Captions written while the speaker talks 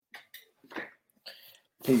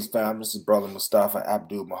Peace, fam. This is Brother Mustafa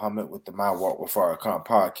Abdul Muhammad with the My Walk with Farrakhan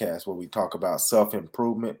podcast, where we talk about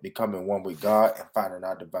self-improvement, becoming one with God, and finding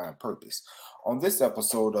our divine purpose. On this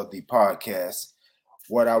episode of the podcast,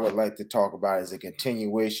 what I would like to talk about is a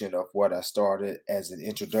continuation of what I started as an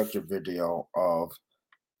introductory video of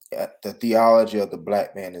the theology of the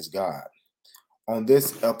black man is God. On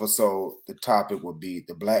this episode, the topic will be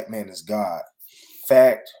the black man is God,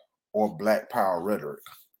 fact or black power rhetoric.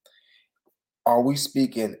 Are we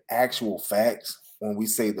speaking actual facts when we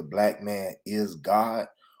say the black man is God?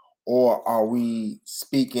 Or are we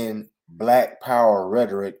speaking black power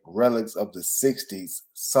rhetoric, relics of the 60s,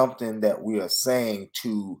 something that we are saying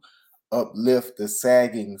to uplift the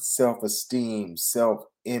sagging self-esteem,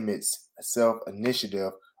 self-image,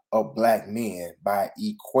 self-initiative of black men by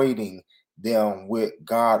equating them with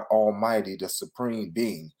God Almighty, the supreme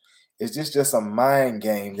being? Is this just a mind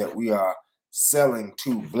game that we are selling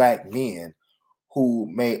to black men who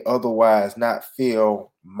may otherwise not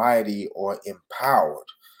feel mighty or empowered?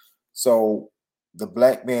 So the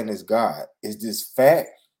black man is God. Is this fact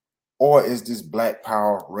or is this black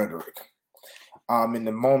power rhetoric? In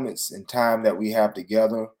the moments in time that we have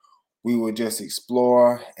together, we will just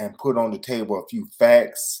explore and put on the table a few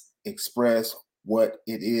facts, express what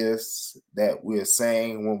it is that we're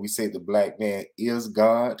saying when we say the black man is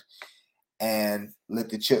God, and let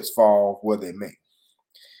the chips fall where they may.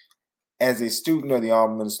 As a student of the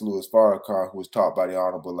Honorable Minister Louis Farrakhan, who was taught by the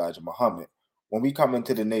Honorable Elijah Muhammad, when we come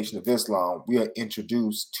into the Nation of Islam, we are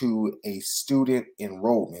introduced to a student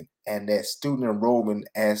enrollment, and that student enrollment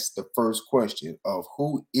asks the first question of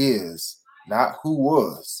who is, not who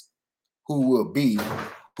was, who will be,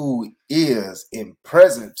 who is in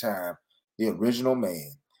present time the original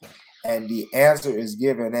man. And the answer is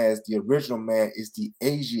given as the original man is the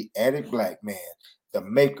Asiatic black man, the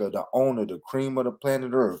maker, the owner, the cream of the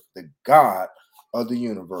planet Earth, the God of the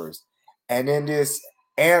universe. And in this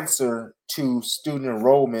answer to student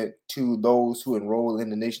enrollment, to those who enroll in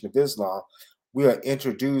the Nation of Islam, we are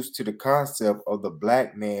introduced to the concept of the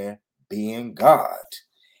black man being God.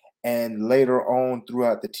 And later on,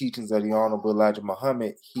 throughout the teachings of the Honorable Elijah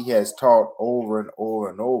Muhammad, he has taught over and over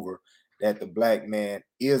and over that the black man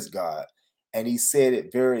is God. And he said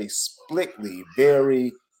it very explicitly,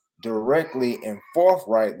 very directly and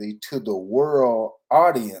forthrightly to the world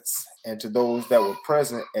audience and to those that were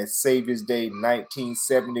present at Savior's Day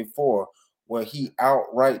 1974, where he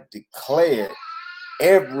outright declared,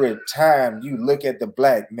 every time you look at the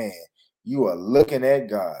black man, you are looking at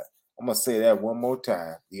God. I'm going to say that one more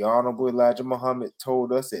time. The Honorable Elijah Muhammad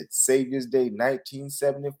told us at Savior's Day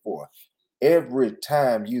 1974, every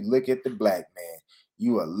time you look at the black man,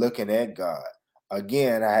 you are looking at God.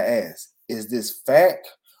 Again, I ask, is this fact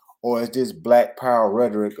or is this black power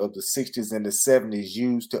rhetoric of the 60s and the 70s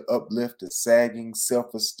used to uplift the sagging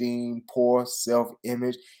self-esteem, poor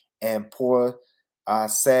self-image, and poor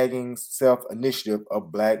sagging self-initiative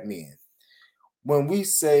of black men? When we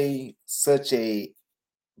say such a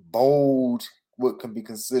bold, what can be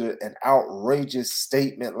considered an outrageous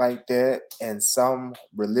statement like that, and some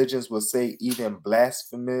religions will say even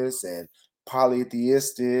blasphemous and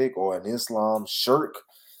polytheistic or an Islam shirk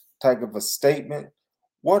type of a statement,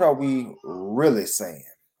 what are we really saying?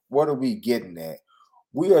 What are we getting at?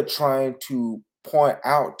 We are trying to point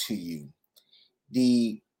out to you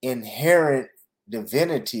the inherent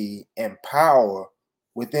divinity and power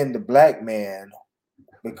within the black man,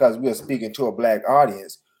 because we are speaking to a black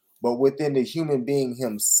audience, but within the human being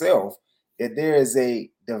himself, that there is a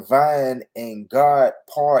divine and God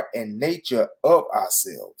part and nature of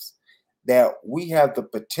ourselves, that we have the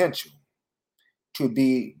potential to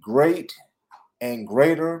be great and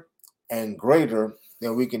greater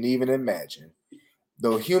than we can even imagine.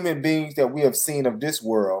 The human beings that we have seen of this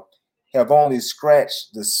world have only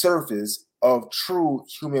scratched the surface of true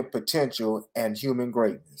human potential and human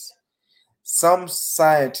greatness. Some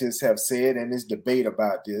scientists have said, and there's debate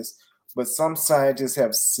about this, but some scientists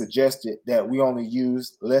have suggested that we only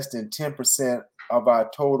use less than 10% of our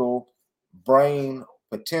total brain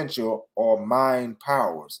potential or mind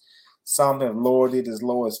powers. Some have lowered it as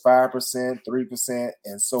low as 5%, 3%,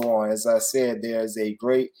 and so on. As I said, there's a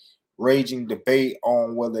great raging debate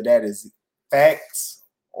on whether that is facts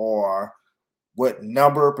or what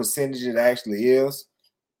number percentage it actually is.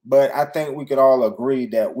 But I think we could all agree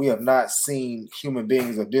that we have not seen human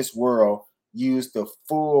beings of this world use the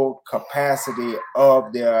full capacity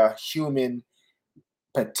of their human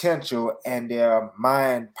potential and their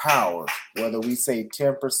mind powers. Whether we say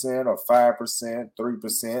 10% or 5%,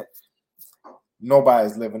 3%,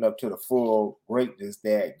 nobody's living up to the full greatness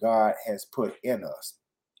that God has put in us.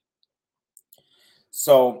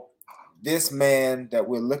 So this man that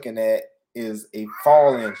we're looking at is a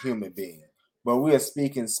fallen human being, but we are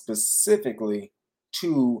speaking specifically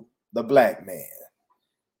to the black man.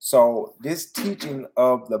 So this teaching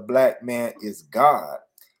of the black man is God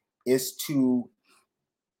is to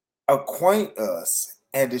acquaint us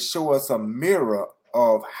and to show us a mirror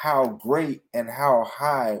of how great and how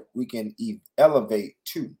high we can elevate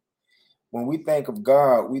to. When we think of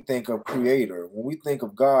God, we think of creator. When we think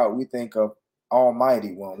of God, we think of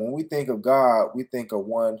almighty one. When we think of God, we think of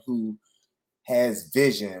one who has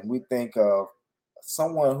vision. We think of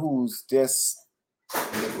someone who's just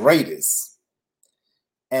the greatest.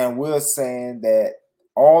 And we're saying that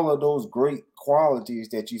all of those great qualities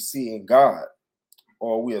that you see in God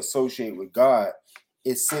or we associate with God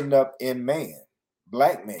is sitting up in man,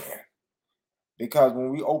 black man. Because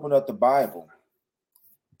when we open up the Bible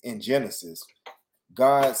in Genesis,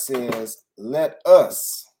 God says, let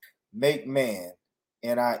us make man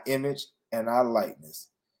in our image and our likeness.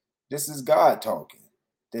 This is God talking.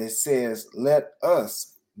 That says, let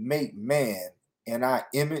us make man in our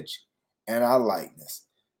image and our likeness.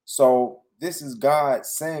 So this is God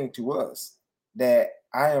saying to us that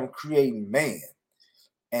I am creating man,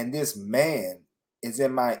 and this man is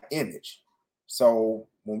in my image. So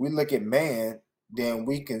when we look at man, then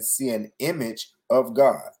we can see an image of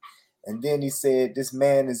God. And then he said, this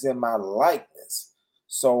man is in my likeness.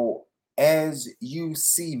 So as you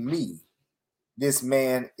see me, this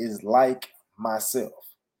man is like myself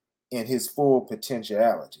in his full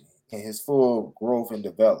potentiality, in his full growth and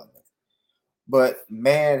development. But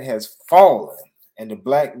man has fallen, and the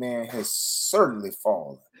black man has certainly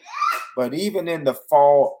fallen. But even in the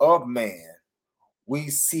fall of man, we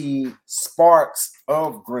see sparks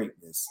of greatness.